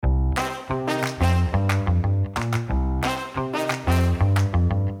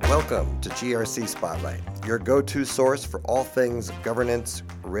Welcome to GRC Spotlight, your go-to source for all things governance,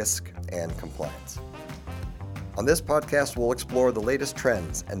 risk, and compliance. On this podcast, we'll explore the latest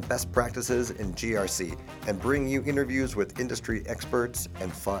trends and best practices in GRC and bring you interviews with industry experts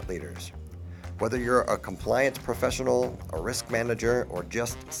and thought leaders. Whether you're a compliance professional, a risk manager, or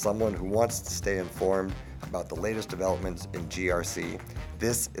just someone who wants to stay informed about the latest developments in GRC,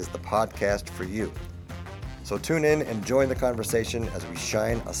 this is the podcast for you. So tune in and join the conversation as we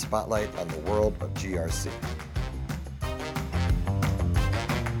shine a spotlight on the world of GRC.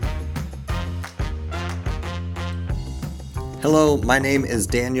 Hello, my name is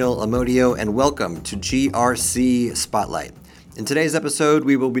Daniel Amodio, and welcome to GRC Spotlight. In today's episode,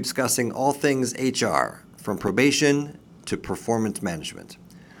 we will be discussing all things HR, from probation to performance management.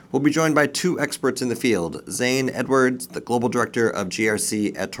 We'll be joined by two experts in the field, Zane Edwards, the Global Director of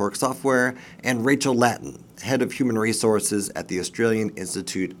GRC at Torque Software, and Rachel Lattin, Head of Human Resources at the Australian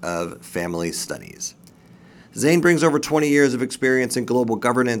Institute of Family Studies. Zane brings over 20 years of experience in global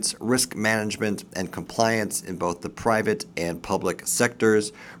governance, risk management, and compliance in both the private and public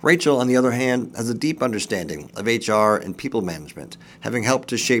sectors. Rachel, on the other hand, has a deep understanding of HR and people management, having helped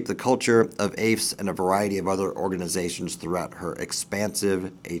to shape the culture of AFES and a variety of other organizations throughout her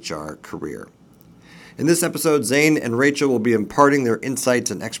expansive HR career. In this episode, Zane and Rachel will be imparting their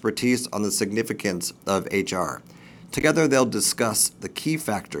insights and expertise on the significance of HR. Together, they'll discuss the key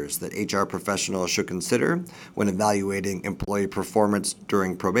factors that HR professionals should consider when evaluating employee performance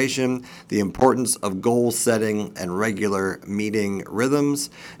during probation, the importance of goal setting and regular meeting rhythms,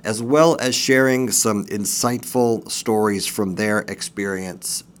 as well as sharing some insightful stories from their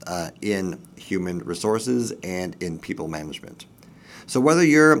experience in human resources and in people management. So whether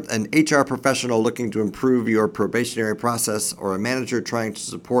you're an HR professional looking to improve your probationary process or a manager trying to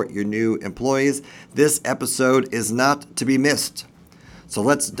support your new employees, this episode is not to be missed. So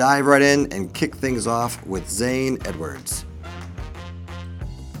let's dive right in and kick things off with Zane Edwards.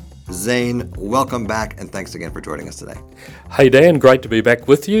 Zane, welcome back, and thanks again for joining us today. Hey Dan, great to be back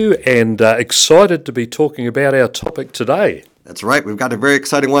with you, and excited to be talking about our topic today. That's right. We've got a very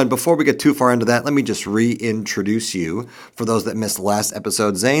exciting one. Before we get too far into that, let me just reintroduce you for those that missed the last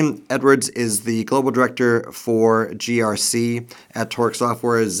episode. Zane Edwards is the Global Director for GRC at Torque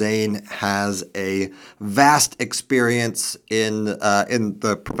Software. Zane has a vast experience in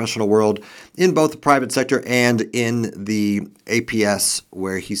the professional world, in both the private sector and in the APS,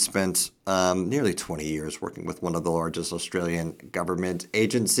 where he spent nearly 20 years working with one of the largest Australian government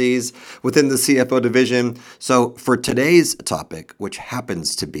agencies within the CFO division. So for today's topic, which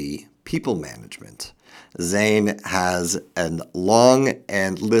happens to be people management, Zane has a long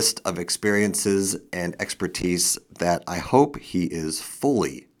list of experiences and expertise that I hope he is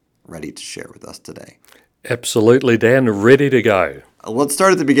fully ready to share with us today. Absolutely, Dan, ready to go. Let's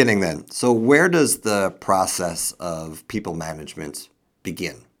start at the beginning then. So where does the process of people management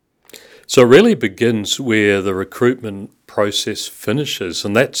begin? So it really begins where the recruitment process finishes,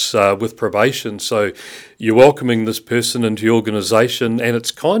 and that's with probation. So you're welcoming this person into your organisation, and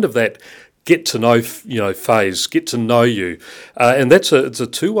it's kind of that get to know phase, get to know you, and it's a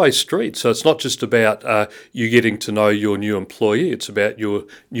two-way street. So it's not just about you getting to know your new employee; it's about your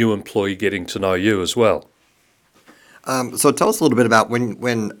new employee getting to know you as well. So tell us a little bit about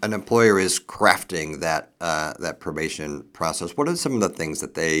when an employer is crafting that probation process. What are some of the things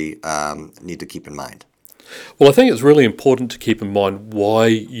that they need to keep in mind? Well, I think it's really important to keep in mind why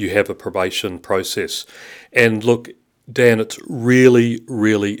you have a probation process. And look, Dan, it's really,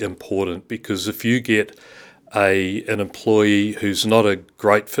 really important, because if you get an employee who's not a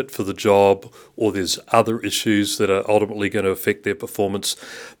great fit for the job, or there's other issues that are ultimately going to affect their performance,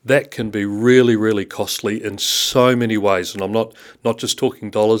 that can be really, really costly in so many ways. And I'm not just talking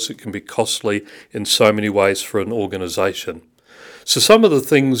dollars, it can be costly in so many ways for an organisation. So some of the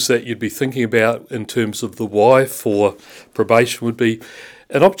things that you'd be thinking about in terms of the why for probation would be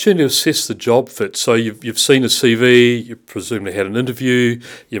an opportunity to assess the job fit. So you've seen a CV, you presumably had an interview,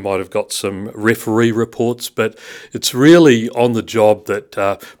 you might have got some referee reports, but it's really on the job that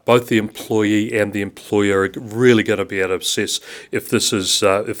both the employee and the employer are really going to be able to assess if this is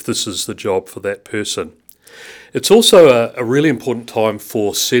the job for that person. It's also a really important time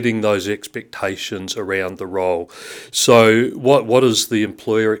for setting those expectations around the role. So what is the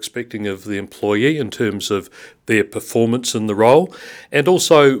employer expecting of the employee in terms of their performance in the role, and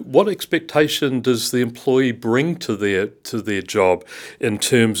also what expectation does the employee bring to their job in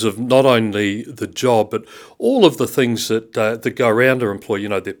terms of not only the job but all of the things that go around their employee.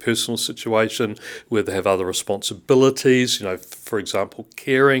 Their personal situation, where they have other responsibilities. For example,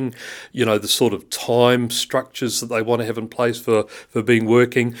 caring. The sort of time structure structures that they want to have in place for being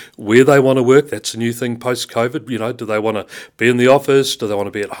working, where they want to work. That's a new thing post-COVID. Do they want to be in the office? Do they want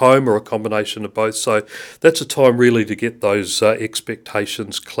to be at home, or a combination of both? So that's a time really to get those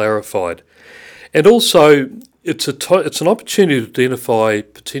expectations clarified. And also, it's an opportunity to identify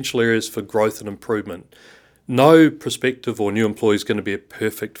potential areas for growth and improvement. No prospective or new employee is going to be a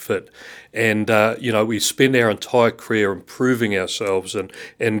perfect fit. And, we spend our entire career improving ourselves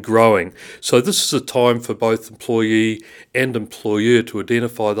and growing. So this is a time for both employee and employer to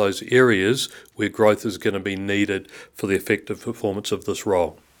identify those areas where growth is going to be needed for the effective performance of this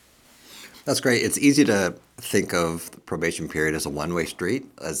role. That's great. It's easy to think of the probation period as a one-way street,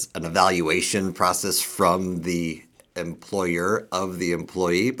 as an evaluation process from the employer of the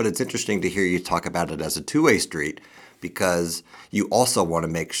employee, but it's interesting to hear you talk about it as a two-way street, because you also want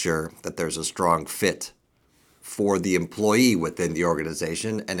to make sure that there's a strong fit for the employee within the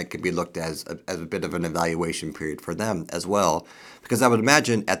organization, and it can be looked as a bit of an evaluation period for them as well, because I would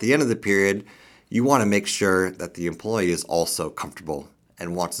imagine at the end of the period, you want to make sure that the employee is also comfortable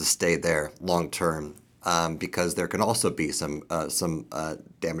and wants to stay there long term, because there can also be some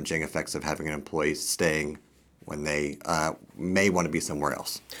damaging effects of having an employee staying when they may want to be somewhere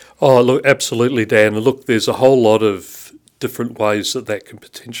else. Oh, look, absolutely, Dan. Look, there's a whole lot of different ways that can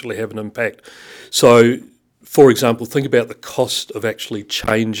potentially have an impact. So, for example, think about the cost of actually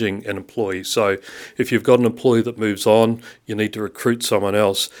changing an employee. So if you've got an employee that moves on, you need to recruit someone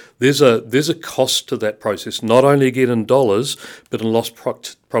else. There's a cost to that process, not only again in dollars, but in lost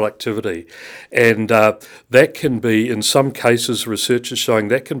productivity. And that can be, in some cases, research is showing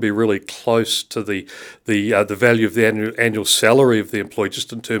that can be really close to the value of the annual salary of the employee,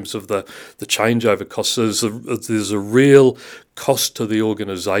 just in terms of the changeover costs. So there's a real cost to the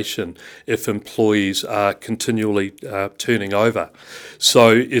organisation if employees are continually turning over. So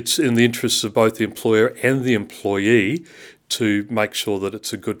it's in the interests of both the employer and the employee to make sure that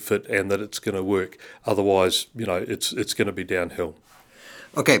it's a good fit and that it's going to work. Otherwise, it's going to be downhill.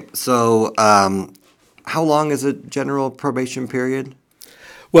 Okay, so how long is a general probation period?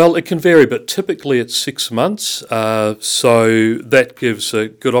 Well, it can vary, but typically it's 6 months. So that gives a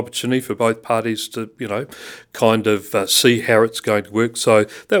good opportunity for both parties to, kind of see how it's going to work. So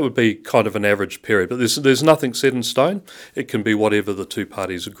that would be kind of an average period. But there's nothing set in stone. It can be whatever the two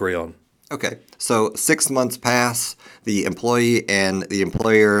parties agree on. Okay, so 6 months pass, the employee and the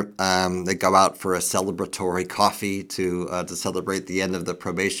employer, they go out for a celebratory coffee to celebrate the end of the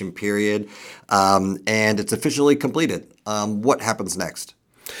probation period, and it's officially completed. What happens next?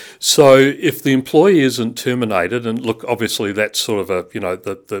 So if the employee isn't terminated, and look, obviously that's sort of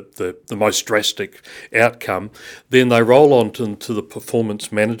the most drastic outcome, then they roll on to the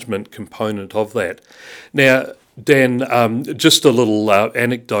performance management component of that. Now, Dan, just a little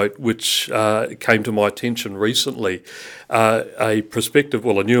anecdote which came to my attention recently. A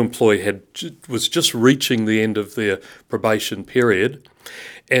new employee was just reaching the end of their probation period,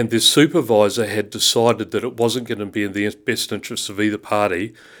 and their supervisor had decided that it wasn't going to be in the best interests of either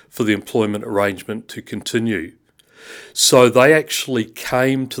party for the employment arrangement to continue. So they actually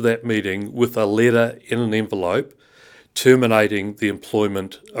came to that meeting with a letter in an envelope terminating the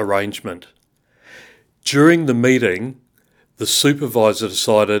employment arrangement. During the meeting, the supervisor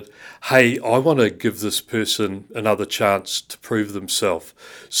decided, hey, I want to give this person another chance to prove themselves.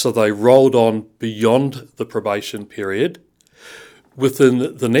 So they rolled on beyond the probation period.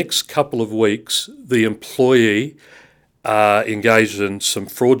 Within the next couple of weeks, the employee engaged in some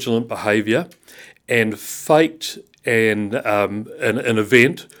fraudulent behaviour and faked an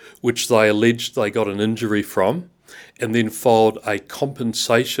event which they alleged they got an injury from, and then filed a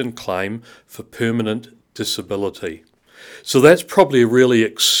compensation claim for permanent disability. So that's probably a really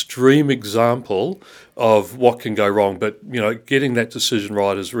extreme example of what can go wrong, but getting that decision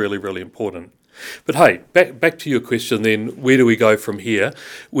right is really, really important. But hey, back to your question then, where do we go from here?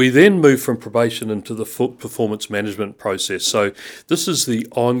 We then move from probation into the performance management process. So this is the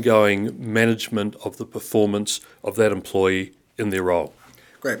ongoing management of the performance of that employee in their role.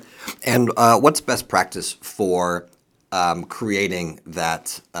 Great. And what's best practice for creating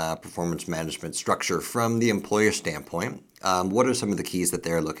that performance management structure from the employer standpoint? What are some of the keys that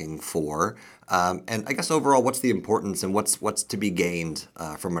they're looking for? And I guess overall, what's the importance and what's to be gained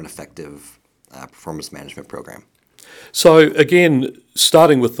from an effective performance management program? So again,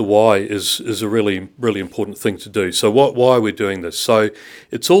 starting with the why is a really, really important thing to do. So why are we doing this? So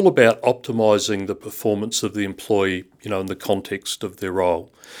it's all about optimizing the performance of the employee, in the context of their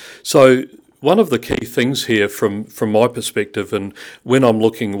role. So one of the key things here from my perspective, and when I'm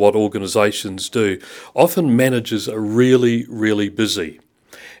looking what organizations do, often managers are really, really busy.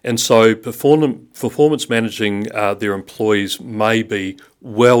 And so performance managing their employees may be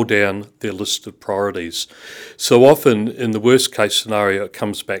well down their list of priorities. So often, in the worst case scenario, it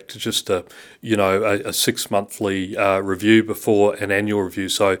comes back to just a 6 monthly review before an annual review.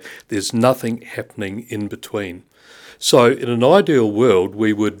 So there's nothing happening in between. So in an ideal world,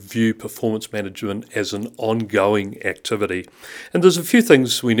 we would view performance management as an ongoing activity. And there's a few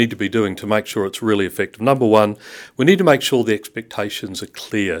things we need to be doing to make sure it's really effective. Number one, we need to make sure the expectations are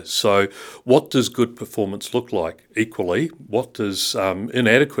clear. So what does good performance look like? Equally, what does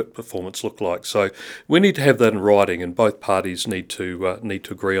inadequate performance look like? So we need to have that in writing, and both parties need to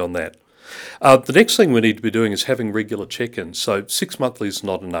agree on that. The next thing we need to be doing is having regular check-ins. So 6 monthly is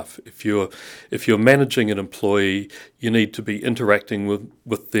not enough. If you're managing an employee, you need to be interacting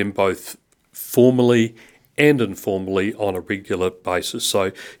with them both formally and informally on a regular basis.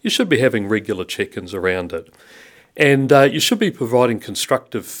 So you should be having regular check-ins around it. And you should be providing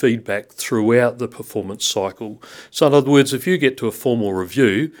constructive feedback throughout the performance cycle. So in other words, if you get to a formal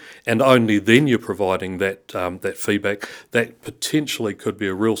review and only then you're providing that feedback, that potentially could be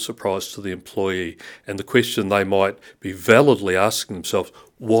a real surprise to the employee. And the question they might be validly asking themselves,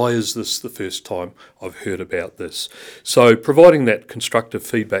 why is this the first time I've heard about this? So providing that constructive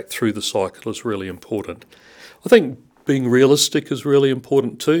feedback through the cycle is really important. I think being realistic is really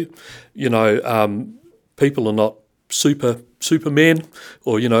important too. People are not Superman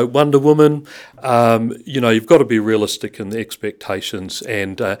or Wonder Woman. You've got to be realistic in the expectations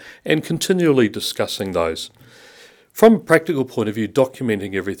and continually discussing those. From a practical point of view,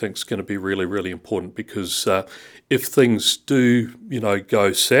 documenting everything is going to be really, really important because if things do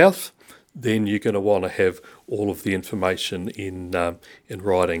go south, then you're going to want to have all of the information in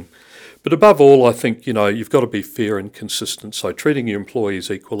writing. But above all, I think, you've got to be fair and consistent. So treating your employees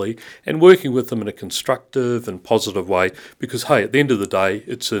equally and working with them in a constructive and positive way because, hey, at the end of the day,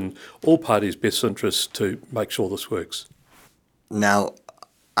 it's in all parties' best interest to make sure this works. Now,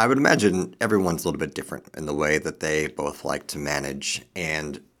 I would imagine everyone's a little bit different in the way that they both like to manage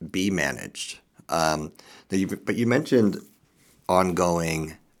and be managed. But you mentioned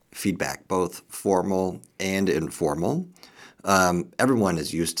ongoing feedback, both formal and informal. Everyone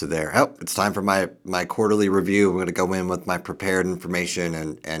is used to it's time for my quarterly review. I'm going to go in with my prepared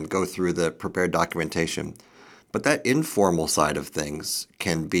information and go through the prepared documentation. But that informal side of things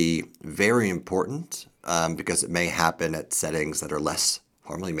can be very important because it may happen at settings that are less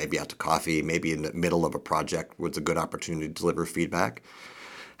formally, maybe out to coffee, maybe in the middle of a project where it's a good opportunity to deliver feedback.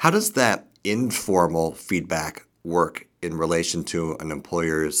 How does that informal feedback work in relation to an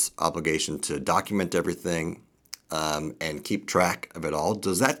employer's obligation to document everything and keep track of it all?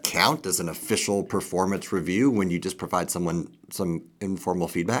 Does that count as an official performance review when you just provide someone some informal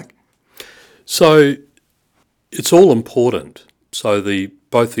feedback? So it's all important. So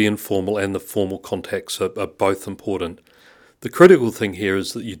both the informal and the formal contacts are both important. The critical thing here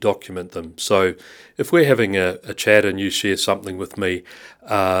is that you document them. So if we're having a chat and you share something with me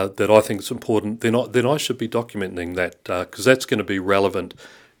that I think is important, then I should be documenting that because that's going to be relevant,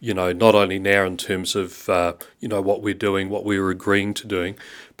 not only now in terms of, what we're doing, what we're agreeing to doing,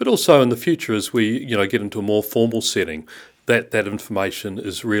 but also in the future as we, get into a more formal setting, that information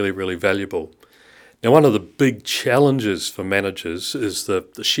is really, really valuable. Now, one of the big challenges for managers is the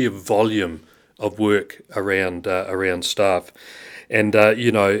sheer volume of work around staff. And,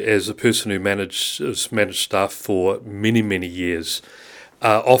 as a person who has managed staff for many, many years,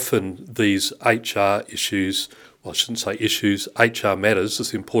 often these HR issues, well, I shouldn't say issues, HR matters,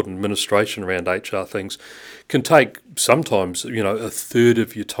 this important administration around HR things, can take sometimes, a third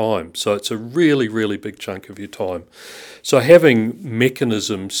of your time. So it's a really, really big chunk of your time. So having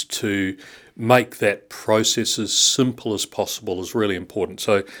mechanisms to make that process as simple as possible is really important.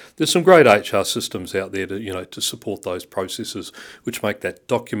 So there's some great HR systems out there to support those processes, which make that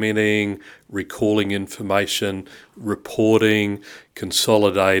documenting, recalling information, reporting,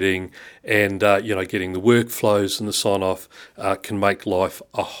 consolidating, and getting the workflows and the sign-off can make life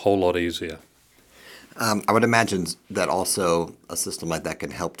a whole lot easier. I would imagine that also a system like that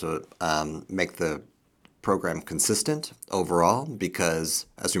can help to make the program consistent overall because,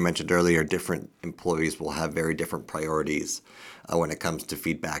 as we mentioned earlier, different employees will have very different priorities when it comes to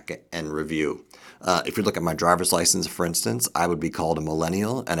feedback and review. If you look at my driver's license, for instance, I would be called a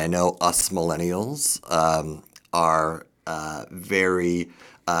millennial, and I know us millennials are very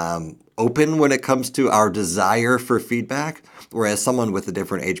open when it comes to our desire for feedback, whereas someone with a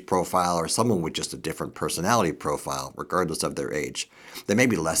different age profile or someone with just a different personality profile, regardless of their age, they may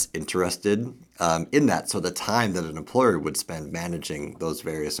be less interested in that. So the time that an employer would spend managing those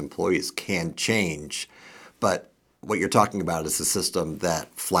various employees can change. But what you're talking about is a system that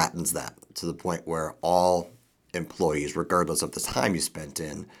flattens that to the point where all employees, regardless of the time you spent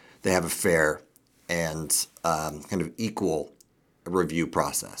in, they have a fair and kind of equal review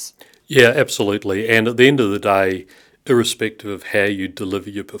process. Yeah, absolutely. And at the end of the day, irrespective of how you deliver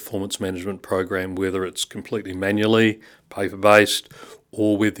your performance management program, whether it's completely manually, paper-based,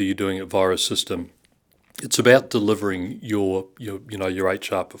 or whether you're doing it via a system, it's about delivering your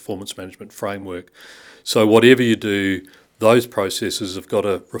HR performance management framework. So whatever you do, those processes have got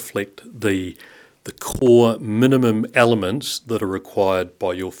to reflect the core minimum elements that are required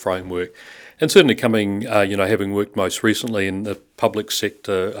by your framework. And certainly having worked most recently in the public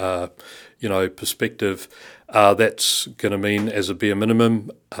sector, perspective, that's going to mean as a bare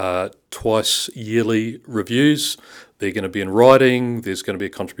minimum, twice yearly reviews. They're going to be in writing. There's going to be a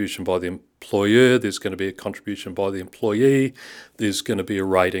contribution by the employer. There's going to be a contribution by the employee. There's going to be a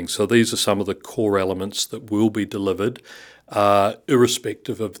rating. So these are some of the core elements that will be delivered,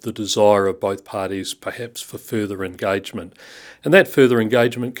 irrespective of the desire of both parties, perhaps for further engagement. And that further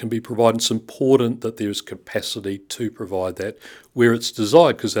engagement can be provided. It's important that there is capacity to provide that where it's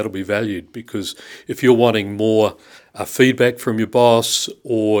desired, because that'll be valued. Because if you're wanting more feedback from your boss,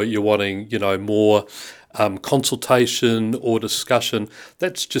 or you're wanting, more consultation or discussion,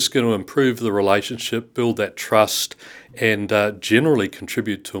 that's just going to improve the relationship, build that trust, and generally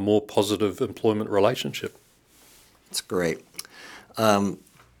contribute to a more positive employment relationship. That's great.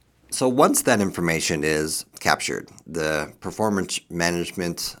 So once that information is captured, the performance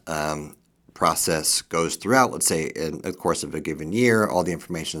management process goes throughout, let's say in the course of a given year, all the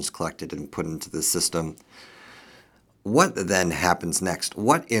information is collected and put into the system. What then happens next?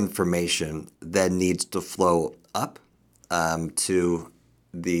 What information then needs to flow up to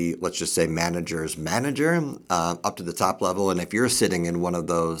the, let's just say, manager's manager, up to the top level? And if you're sitting in one of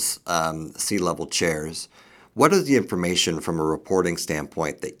those C-level chairs, what is the information from a reporting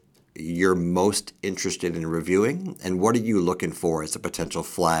standpoint that you're most interested in reviewing, and what are you looking for as a potential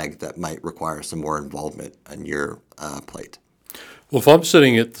flag that might require some more involvement on your plate? Well, if I'm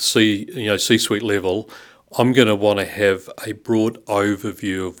sitting at the C-suite level, I'm going to want to have a broad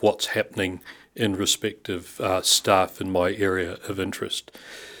overview of what's happening in respective staff in my area of interest.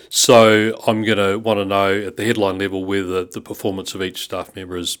 So I'm going to want to know at the headline level whether the performance of each staff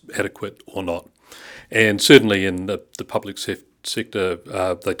member is adequate or not. And certainly in the public sector,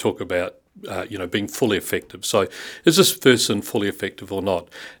 they talk about being fully effective. So is this person fully effective or not?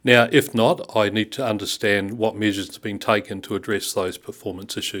 Now, if not, I need to understand what measures have been taken to address those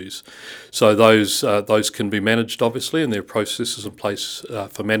performance issues. So those can be managed, obviously, and there are processes in place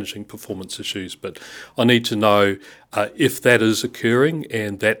for managing performance issues. But I need to know if that is occurring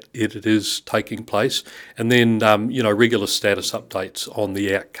and that it is taking place, and then regular status updates on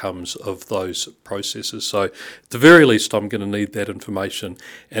the outcomes of those processes. So at the very least, I'm going to need that information,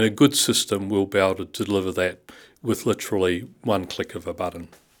 and a good system will be able to deliver that with literally one click of a button.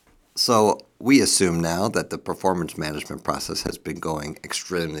 So we assume now that the performance management process has been going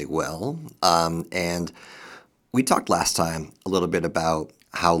extremely well, and we talked last time a little bit about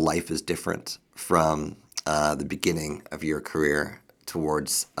how life is different from the beginning of your career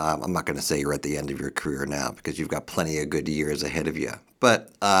towards, I'm not going to say you're at the end of your career now because you've got plenty of good years ahead of you.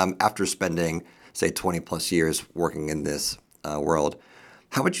 But after spending, say, 20 plus years working in this world,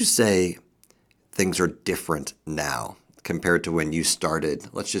 how would you say things are different now compared to when you started?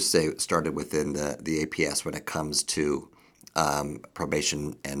 Let's just say started within the APS when it comes to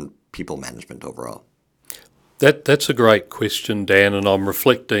probation and people management overall. That's a great question, Dan, and I'm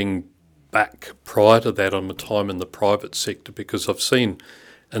reflecting back prior to that on my time in the private sector, because I've seen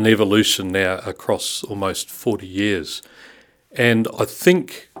an evolution now across almost 40 years. And I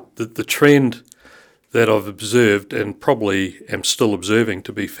think that the trend that I've observed, and probably am still observing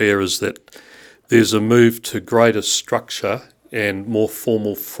to be fair, is that there's a move to greater structure and more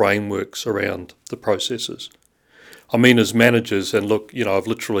formal frameworks around the processes. I mean, as managers, and look, I've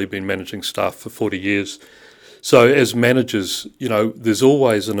literally been managing staff for 40 years. So as managers, there's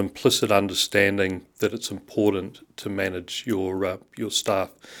always an implicit understanding that it's important to manage your staff.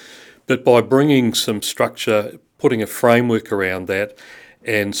 But by bringing some structure, putting a framework around that,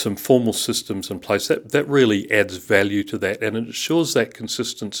 and some formal systems in place, that really adds value to that, and it ensures that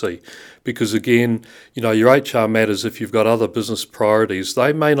consistency. Because again, your HR matters. If you've got other business priorities,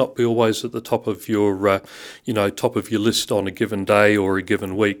 they may not be always at the top of your list on a given day or a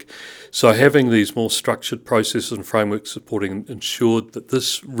given week. So having these more structured processes and frameworks supporting ensured that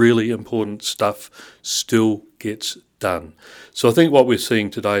this really important stuff still gets done. So I think what we're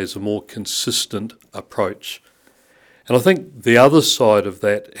seeing today is a more consistent approach. And I think the other side of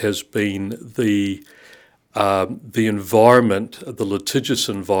that has been the the environment, the litigious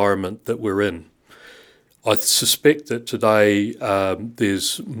environment that we're in. I suspect that today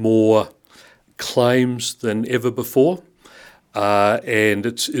there's more claims than ever before, and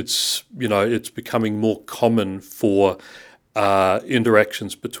it's becoming more common for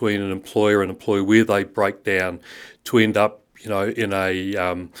interactions between an employer and employee where they break down to end up in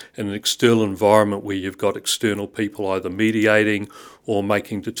an external environment where you've got external people either mediating or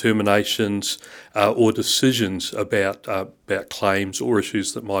making determinations or decisions about claims or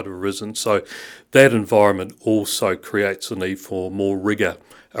issues that might have arisen. So that environment also creates a need for more rigour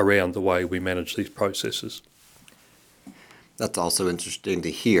around the way we manage these processes. That's also interesting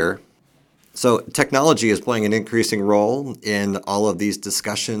to hear. So technology is playing an increasing role in all of these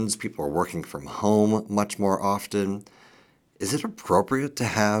discussions. People are working from home much more often. Is it appropriate to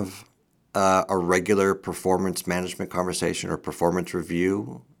have a regular performance management conversation or performance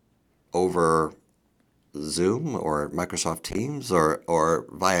review over Zoom or Microsoft Teams or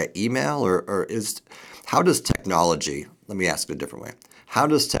via email? How does technology, let me ask it a different way, how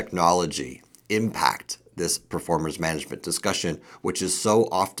does technology impact this performance management discussion, which is so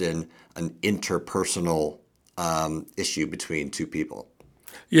often an interpersonal issue between two people?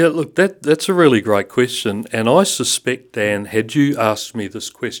 Yeah, look, that's a really great question. And I suspect, Dan, had you asked me this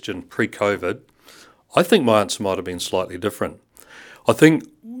question pre-COVID, I think my answer might have been slightly different. I think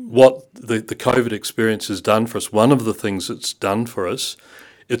what the COVID experience has done for us, one of the things it's done for us,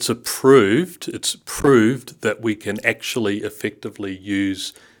 it's proved that we can actually effectively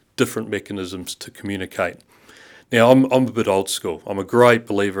use different mechanisms to communicate. Now, I'm a bit old school. I'm a great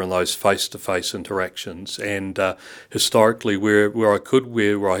believer in those face-to-face interactions, and historically, where I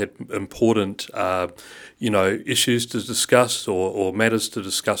had important, issues to discuss or matters to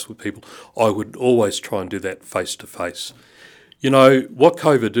discuss with people, I would always try and do that face-to-face. What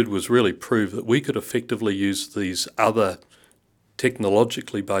COVID did was really prove that we could effectively use these other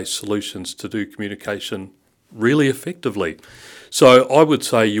technologically based solutions to do communication really effectively. So I would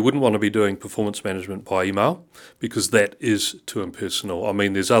say you wouldn't want to be doing performance management by email because that is too impersonal. I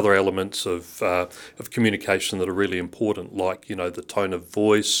mean, there's other elements of communication that are really important, like the tone of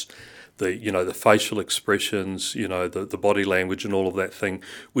voice, the facial expressions, the body language, and all of that thing,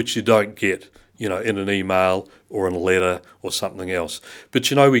 which you don't get in an email or in a letter or something else.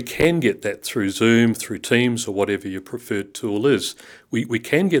 But we can get that through Zoom, through Teams, or whatever your preferred tool is. We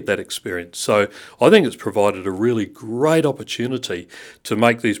can get that experience. So I think it's provided a really great opportunity to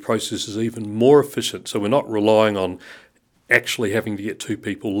make these processes even more efficient. So we're not relying on actually having to get two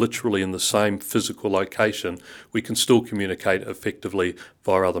people literally in the same physical location. We can still communicate effectively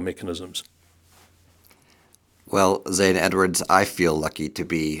via other mechanisms. Well, Zane Edwards, I feel lucky to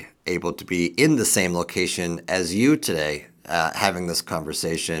be able to be in the same location as you today, having this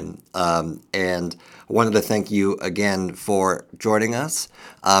conversation. And I wanted to thank you again for joining us,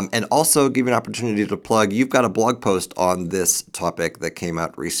 and also give you an opportunity to plug. You've got a blog post on this topic that came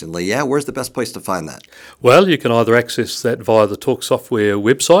out recently. Yeah, where's the best place to find that? Well, you can either access that via the Talk Software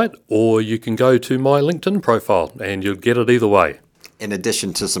website, or you can go to my LinkedIn profile, and you'll get it either way. In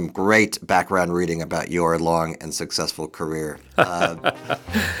addition to some great background reading about your long and successful career.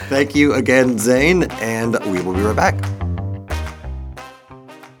 Thank you again, Zane, and we will be right back.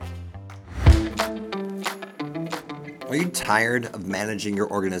 Are you tired of managing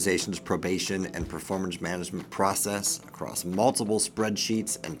your organization's probation and performance management process across multiple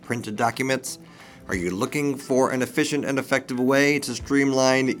spreadsheets and printed documents? Are you looking for an efficient and effective way to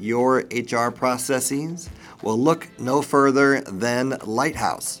streamline your HR processes? Well, look no further than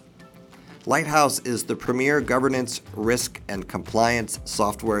Lighthouse. Lighthouse is the premier governance, risk, and compliance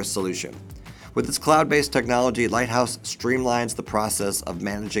software solution. With its cloud-based technology, Lighthouse streamlines the process of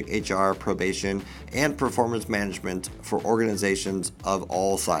managing HR, probation, and performance management for organizations of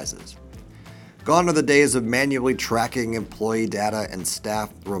all sizes. Gone are the days of manually tracking employee data and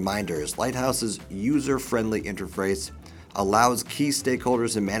staff reminders. Lighthouse's user-friendly interface allows key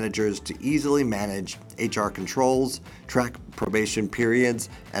stakeholders and managers to easily manage HR controls, track probation periods,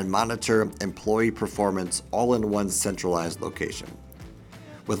 and monitor employee performance all in one centralized location.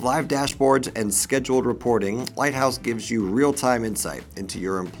 With live dashboards and scheduled reporting, Lighthouse gives you real-time insight into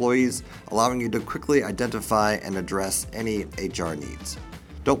your employees, allowing you to quickly identify and address any HR needs.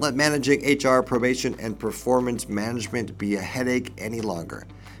 Don't let managing HR, probation, and performance management be a headache any longer.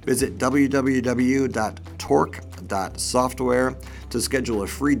 Visit www.torque.software to schedule a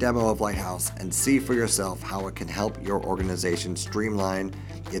free demo of Lighthouse and see for yourself how it can help your organization streamline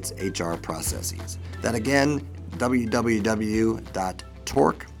its HR processes. That again,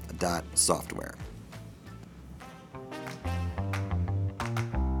 www.torque.software.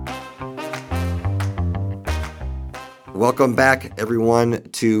 Welcome back, everyone,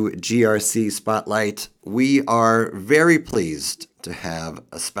 to GRC Spotlight. We are very pleased to have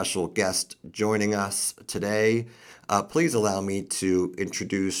a special guest joining us today. Please allow me to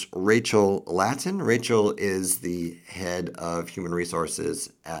introduce Rachel Latin. Rachel is the head of human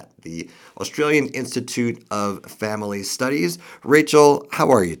resources at the Australian Institute of Family Studies. Rachel,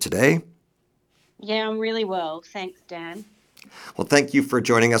 how are you today? Yeah, I'm really well. Thanks, Dan. Well, thank you for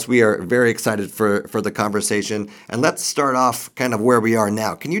joining us. We are very excited for the conversation. And let's start off kind of where we are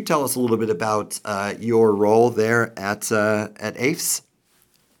now. Can you tell us a little bit about your role there at AFES?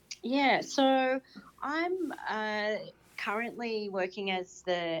 Yeah, so I'm currently working as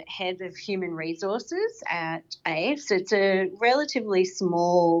the head of human resources at AFES. It's a relatively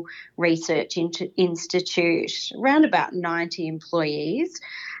small research institute, around about 90 employees.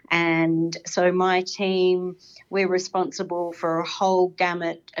 And so my team, we're responsible for a whole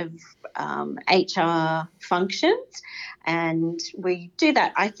gamut of HR functions. And we do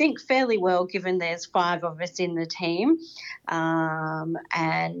that, I think, fairly well, given there's 5 of us in the team.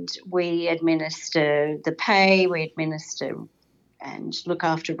 And we administer the pay, we administer and look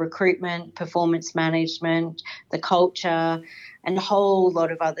after recruitment, performance management, the culture, and a whole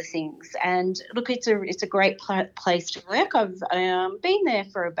lot of other things. And look, it's a great place to work. I've been there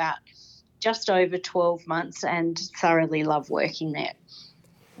for about just over 12 months and thoroughly love working there.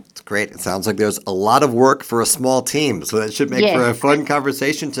 It's great. It sounds like there's a lot of work for a small team, so that should make for a fun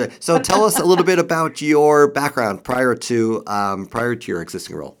conversation. So tell us a little bit about your background prior to your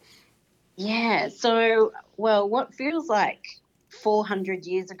existing role. Yeah. So, well, what feels like 400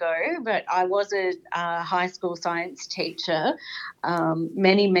 years ago, but I was a high school science teacher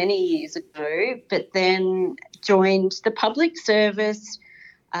many, many years ago, but then joined the public service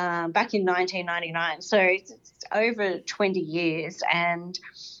back in 1999. So it's over 20 years. And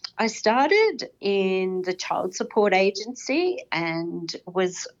I started in the child support agency and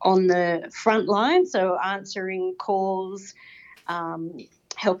was on the front line, so answering calls, um,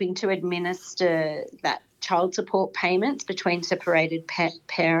 helping to administer that child support payments between separated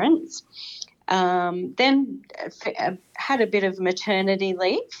parents. Then had a bit of maternity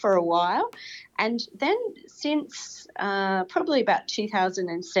leave for a while. And then since probably about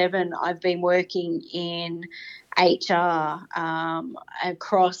 2007, I've been working in HR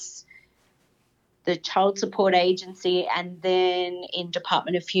across the child support agency and then in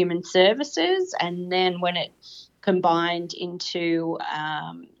Department of Human Services. And then when it combined into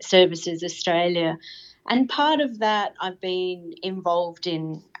Services Australia. And part of that, I've been involved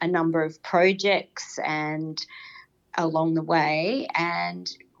in a number of projects and along the way. And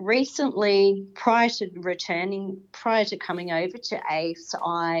recently, prior to coming over to ACE,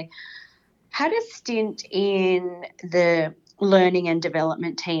 I had a stint in the learning and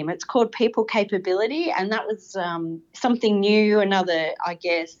development team. It's called People Capability, and that was something new, another, I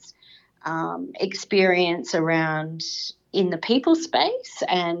guess, experience around in the people space.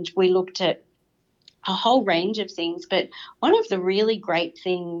 And we looked at a whole range of things, but one of the really great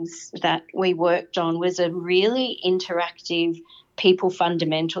things that we worked on was a really interactive people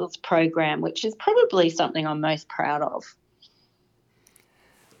fundamentals program, which is probably something I'm most proud of.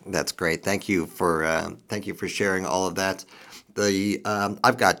 That's great. Thank you for sharing all of that.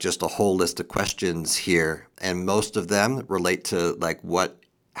 I've got just a whole list of questions here, and most of them relate to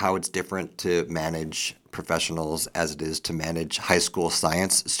how it's different to manage professionals as it is to manage high school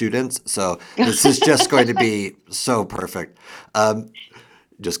science students. So this is just going to be so perfect.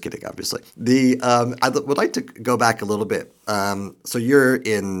 Just kidding, obviously. I would like to go back a little bit. So you're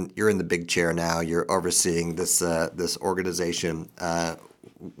in the big chair now. You're overseeing this organization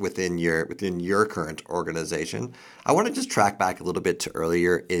within your current organization. I want to just track back a little bit to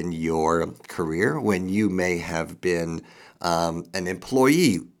earlier in your career when you may have been an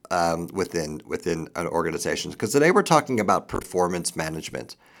employee within an organization. Because today we're talking about performance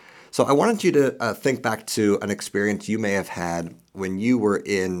management. So I wanted you to think back to an experience you may have had when you were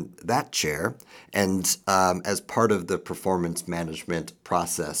in that chair and as part of the performance management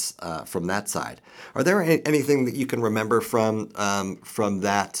process from that side. Are there anything that you can remember from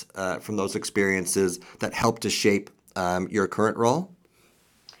those experiences that helped to shape your current role?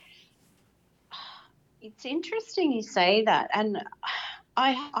 It's interesting you say that, and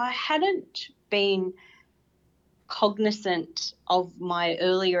I hadn't been cognizant of my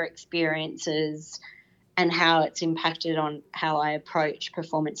earlier experiences and how it's impacted on how I approach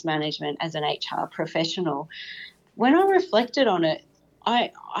performance management as an HR professional. When I reflected on it,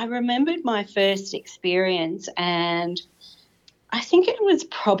 I remembered my first experience, and I think it was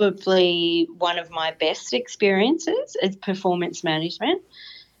probably one of my best experiences as performance management.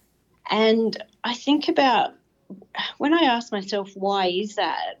 And I think about when I asked myself why is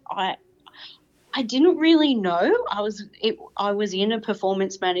that, I didn't really know. I was in a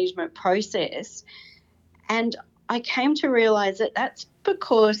performance management process, and I came to realize that that's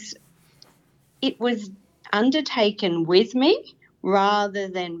because it was undertaken with me rather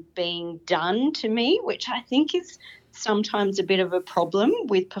than being done to me, which I think is sometimes a bit of a problem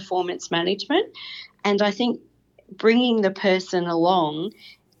with performance management. And I think bringing the person along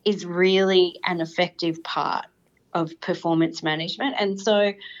is really an effective part of performance management. And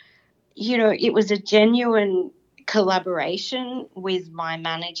so, it was a genuine collaboration with my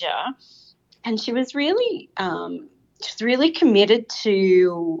manager, and she's really committed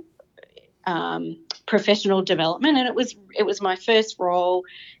to professional development, and it was my first role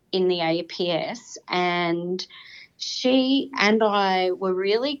in the APS, and she and I were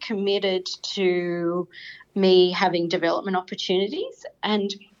really committed to me having development opportunities.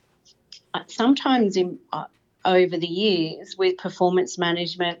 And sometimes over the years with performance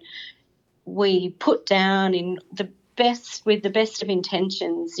management, we put down in the best of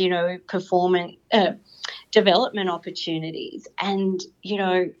intentions, performance development opportunities, and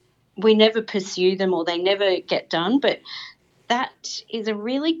we never pursue them or they never get done. But that is a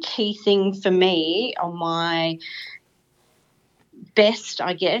really key thing for me on my best,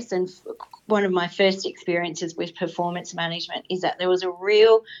 I guess, and one of my first experiences with performance management is that there was a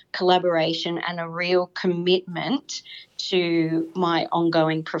real collaboration and a real commitment to my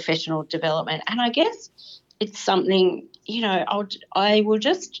ongoing professional development. And I guess it's something, I will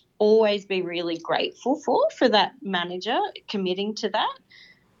just always be really grateful for that manager committing to that.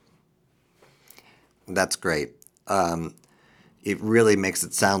 That's great. It really makes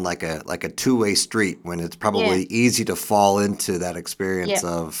it sound like a two-way street when it's Yeah, probably easy to fall into that experience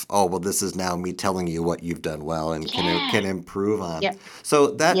yeah, of, oh, well, this is now me telling you what you've done well and can yeah, improve on. yeah, So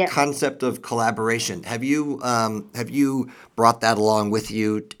that yeah. concept of collaboration, have you brought that along with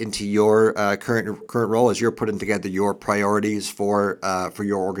you into your current role as you're putting together your priorities for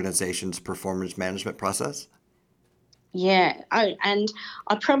your organization's performance management process? Yeah, and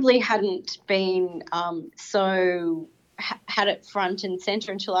I probably hadn't been had it front and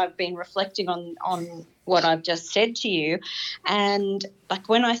center until I've been reflecting on what I've just said to you. And like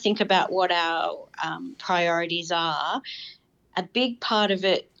when I think about what our priorities are, a big part of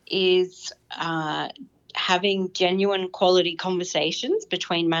it is having genuine quality conversations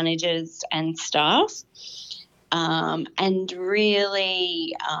between managers and staff, and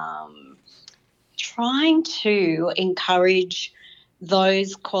really. Trying to encourage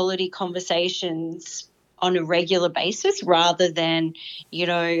those quality conversations on a regular basis rather than,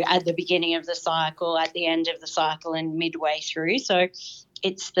 at the beginning of the cycle, at the end of the cycle, and midway through. So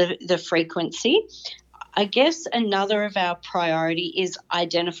it's the frequency. I guess another of our priority is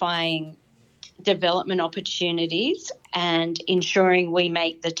identifying development opportunities and ensuring we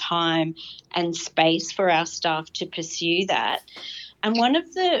make the time and space for our staff to pursue that. And one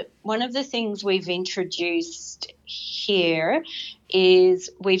of the things we've introduced here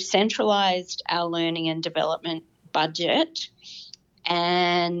is we've centralised our learning and development budget.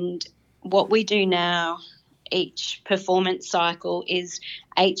 And what we do now each performance cycle is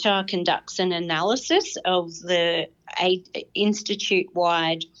HR conducts an analysis of the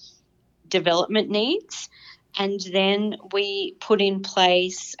institute-wide development needs, and then we put in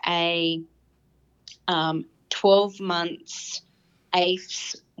place a 12 months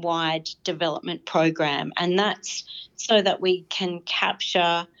AFES wide development program, and that's so that we can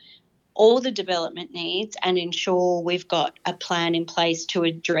capture all the development needs and ensure we've got a plan in place to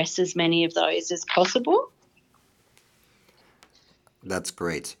address as many of those as possible. That's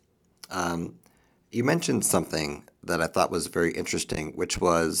great. Um, you mentioned something that I thought was very interesting, which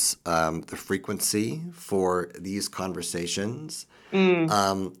was the frequency for these conversations. Mm,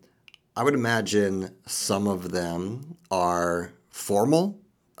 Um, I would imagine some of them are formal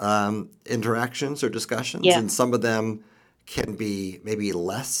interactions or discussions, yeah. and some of them can be maybe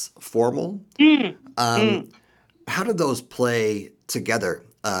less formal. Mm, Um, mm. how do those play together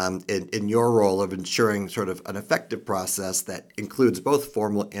in your role of ensuring sort of an effective process that includes both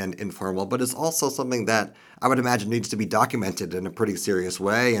formal and informal, but is also something that I would imagine needs to be documented in a pretty serious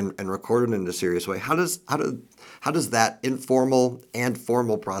way and recorded in a serious way? How does that informal and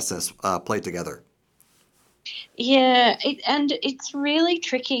formal process play together? Yeah, and it's really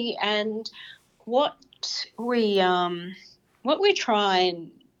tricky. And what we what we try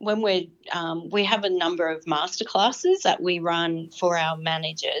and when we have a number of masterclasses that we run for our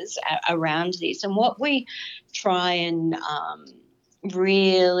managers around this, and what we try and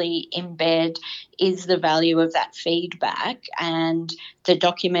really embed is the value of that feedback and the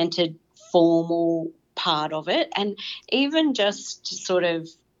documented formal part of it, and even just sort of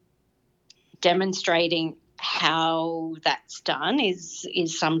demonstrating how that's done is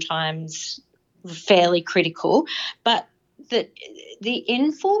sometimes fairly critical. But the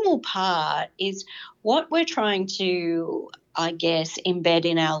informal part is what we're trying to, I guess, embed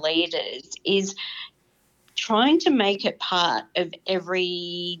in our leaders is trying to make it part of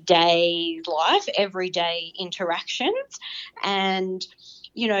everyday life, everyday interactions, and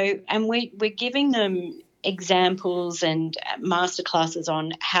we're giving them examples and masterclasses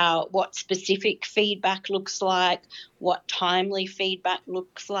on what specific feedback looks like, what timely feedback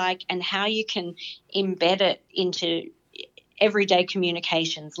looks like, and how you can embed it into everyday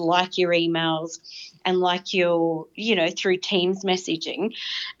communications like your emails and like your, through Teams messaging.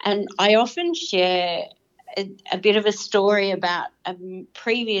 And I often share a bit of a story about a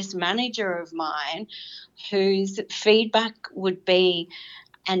previous manager of mine whose feedback would be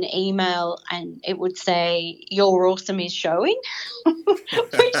an email and it would say, "Your awesome is showing,"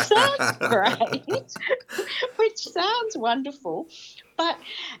 which sounds great, which sounds wonderful, but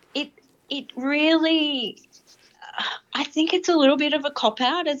it really, I think it's a little bit of a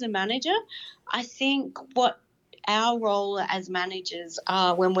cop-out as a manager. I think what our role as managers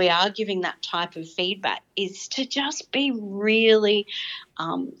are when we are giving that type of feedback is to just be really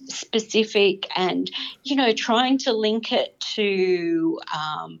specific and, trying to link it to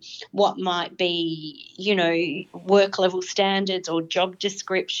what might be, work level standards or job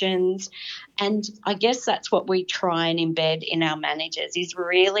descriptions. And I guess that's what we try and embed in our managers is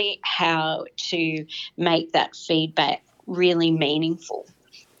really how to make that feedback really meaningful.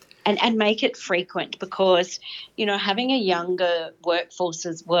 And make it frequent because, having a younger workforce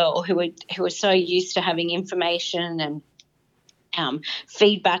as well who are so used to having information and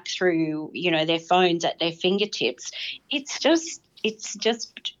feedback through, their phones at their fingertips, it's just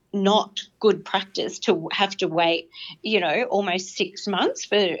not good practice to have to wait, almost 6 months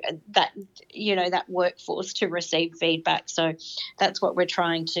for that, that workforce to receive feedback. So that's what we're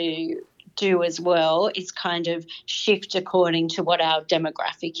trying to do as well, is kind of shift according to what our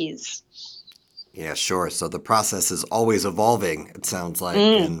demographic is. Yeah, sure. So the process is always evolving, it sounds like.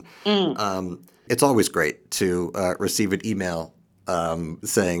 And it's always great to receive an email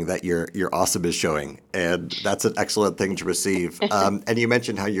saying that your awesome is showing. And that's an excellent thing to receive. And you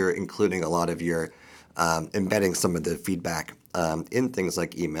mentioned how you're including a lot of your embedding some of the feedback in things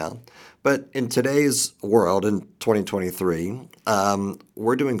like email. But in today's world, in 2023,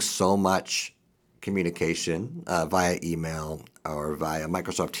 we're doing so much communication via email or via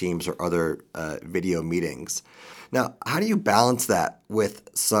Microsoft Teams or other video meetings. Now, how do you balance that with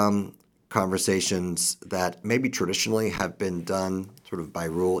some conversations that maybe traditionally have been done sort of by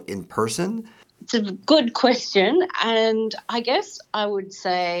rule in person? It's a good question, and I guess I would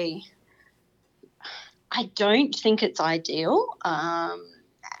say I don't think it's ideal,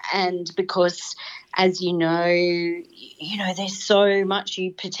 and because, as there's so much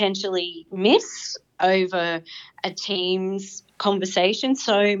you potentially miss over a Teams conversation.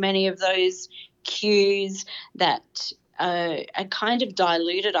 So many of those cues that are kind of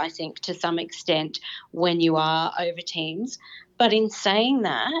diluted, I think, to some extent when you are over Teams. But in saying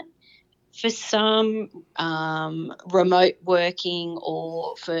that, for some remote working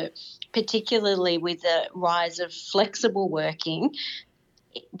or for particularly with the rise of flexible working,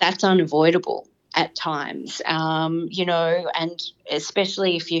 that's unavoidable at times, and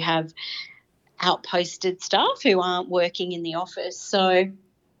especially if you have outposted staff who aren't working in the office. So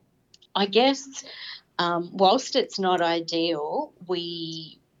I guess whilst it's not ideal,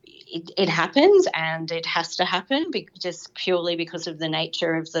 it happens and it has to happen just purely because of the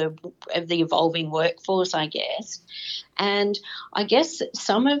nature of the evolving workforce, I guess. And I guess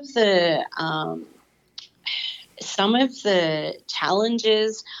some of the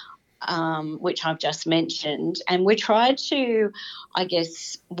challenges which I've just mentioned, and we try to, I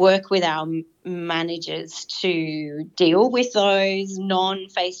guess, work with our managers to deal with those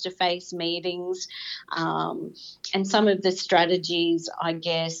non-face-to-face meetings. And some of the strategies, I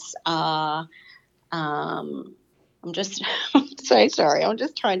guess, are I'm just I'm so sorry. I'm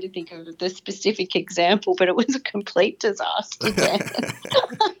just trying to think of the specific example, but it was a complete disaster, Dan.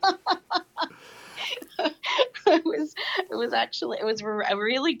 it was a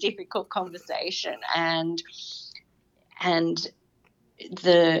really difficult conversation, and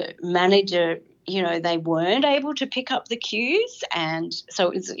the manager, they weren't able to pick up the cues, and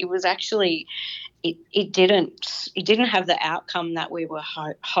so it was actually it didn't have the outcome that we were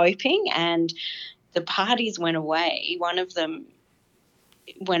hoping, and the parties went away. One of them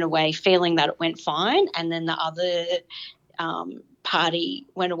went away feeling that it went fine, and then the other party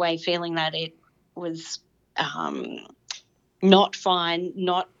went away feeling that it was not fine,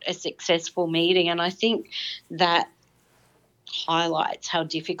 not a successful meeting. And I think that highlights how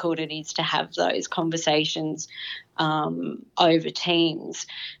difficult it is to have those conversations over Teams.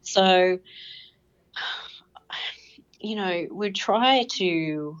 So, we try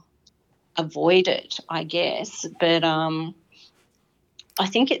to avoid it, I guess, but I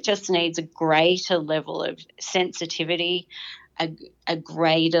think it just needs a greater level of sensitivity, a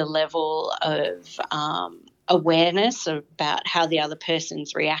greater level of awareness about how the other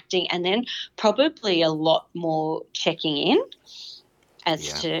person's reacting, and then probably a lot more checking in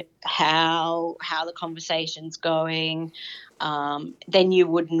as to how the conversation's going than you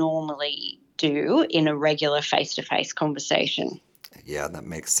would normally do in a regular face-to-face conversation. Yeah, that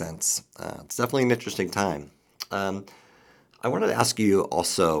makes sense. It's definitely an interesting time. I wanted to ask you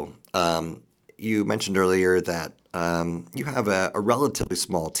also, you mentioned earlier that you have a relatively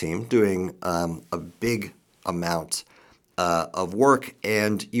small team doing a big amount of work,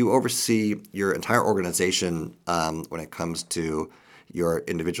 and you oversee your entire organization when it comes to your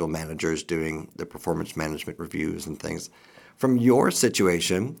individual managers doing the performance management reviews and things. From your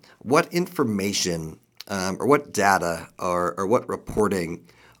situation, what information or what data or what reporting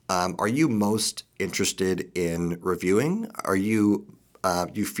are you most interested in reviewing? Are you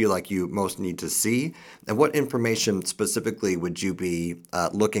feel like you most need to see? And what information specifically would you be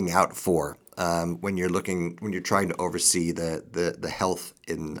looking out for when you're trying to oversee the health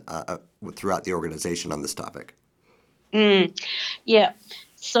in throughout the organization on this topic? Yeah.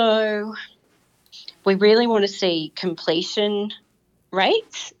 So we really want to see completion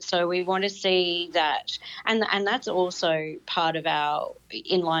rates. So we want to see that, and that's also part of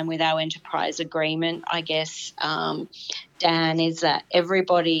in line with our enterprise agreement, I guess, Dan, is that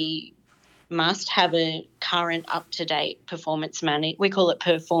everybody must have a current up-to-date performance we call it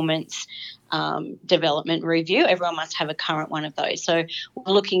performance development review. Everyone must have a current one of those. So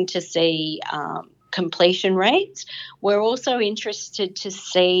we're looking to see completion rates. We're also interested to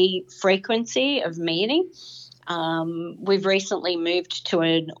see frequency of meeting. We've recently moved to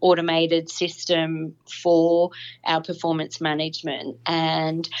an automated system for our performance management,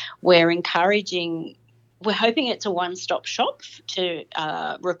 and we're hoping it's a one-stop shop to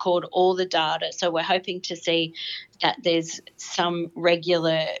record all the data. So we're hoping to see that there's some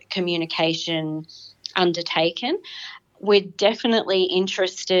regular communication undertaken. We're definitely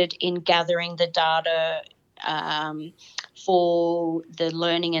interested in gathering the data for the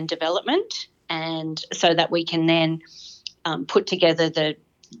learning and development, and so that we can then put together the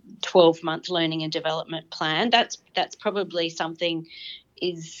 12-month learning and development plan. That's probably something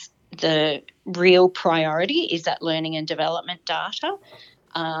is the real priority, is that learning and development data.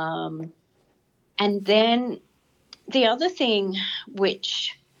 And then the other thing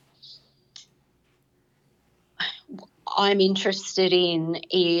which I'm interested in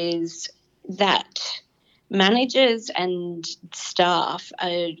is that managers and staff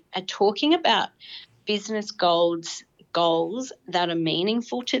are talking about business goals that are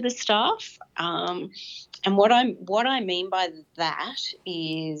meaningful to the staff. And what I mean by that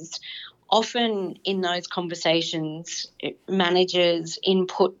is often in those conversations, managers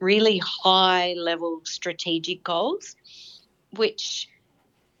input really high-level strategic goals, which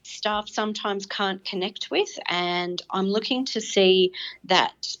staff sometimes can't connect with. And I'm looking to see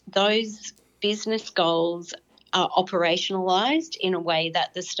that those business goals are operationalised in a way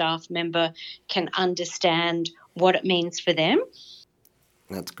that the staff member can understand what it means for them.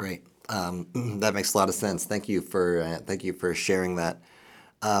 That's great. That makes a lot of sense. Thank you for sharing that.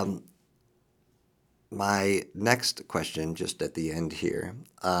 My next question, just at the end here,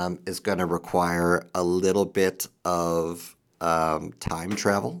 is going to require a little bit of time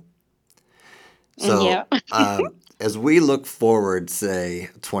travel. So, as we look forward, say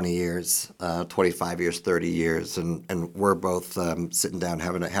 20 years, 25 years, 30 years, and we're both sitting down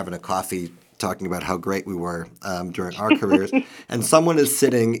having a coffee, talking about how great we were during our careers, and someone is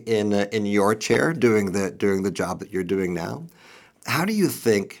sitting in your chair doing the job that you're doing now, how do you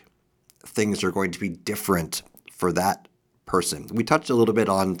think things are going to be different for that person? We touched a little bit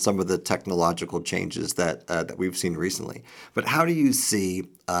on some of the technological changes that we've seen recently, but how do you see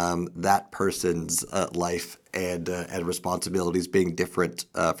that person's life and responsibilities being different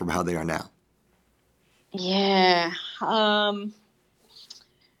from how they are now? Yeah.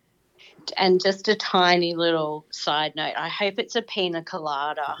 And just a tiny little side note, I hope it's a pina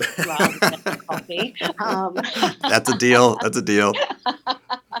colada rather than a coffee. That's a deal. That's a deal.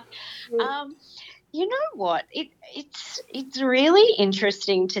 You know what? It's really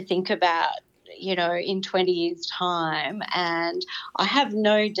interesting to think about, in 20 years' time. And I have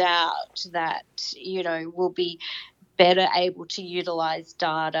no doubt that, we'll be better able to utilize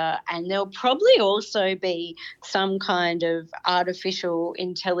data, and there'll probably also be some kind of artificial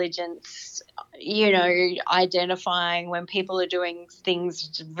intelligence, identifying when people are doing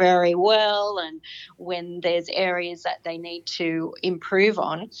things very well and when there's areas that they need to improve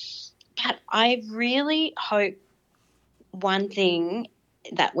on. But I really hope one thing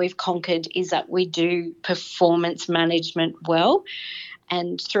that we've conquered is that we do performance management well.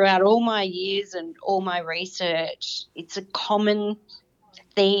 And throughout all my years and all my research, it's a common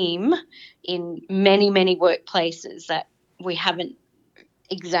theme in many, many workplaces that we haven't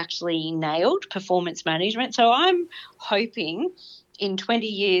exactly nailed performance management. So I'm hoping in 20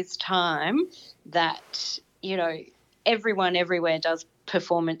 years' time that, everyone everywhere does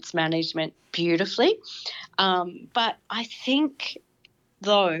performance management beautifully. But I think,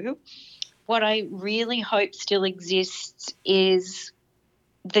 though, what I really hope still exists is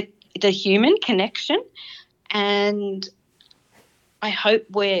the human connection, and I hope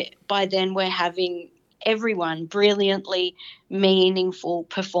by then we're having everyone brilliantly meaningful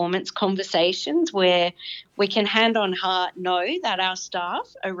performance conversations where we can hand on heart know that our staff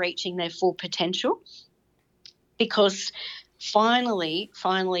are reaching their full potential, because finally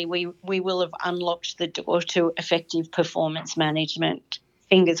we will have unlocked the door to effective performance management.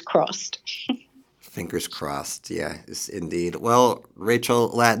 Fingers crossed. Fingers crossed. Yes, indeed. Well, Rachel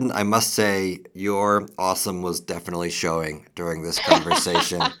Latin, I must say your awesome was definitely showing during this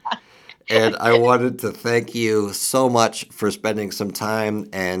conversation. And I wanted to thank you so much for spending some time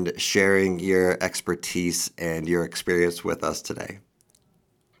and sharing your expertise and your experience with us today.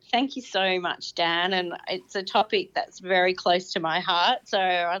 Thank you so much, Dan. And it's a topic that's very close to my heart. So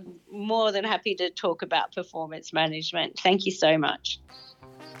I'm more than happy to talk about performance management. Thank you so much.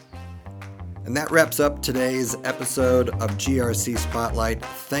 And that wraps up today's episode of GRC Spotlight.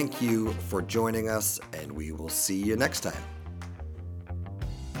 Thank you for joining us, and we will see you next time.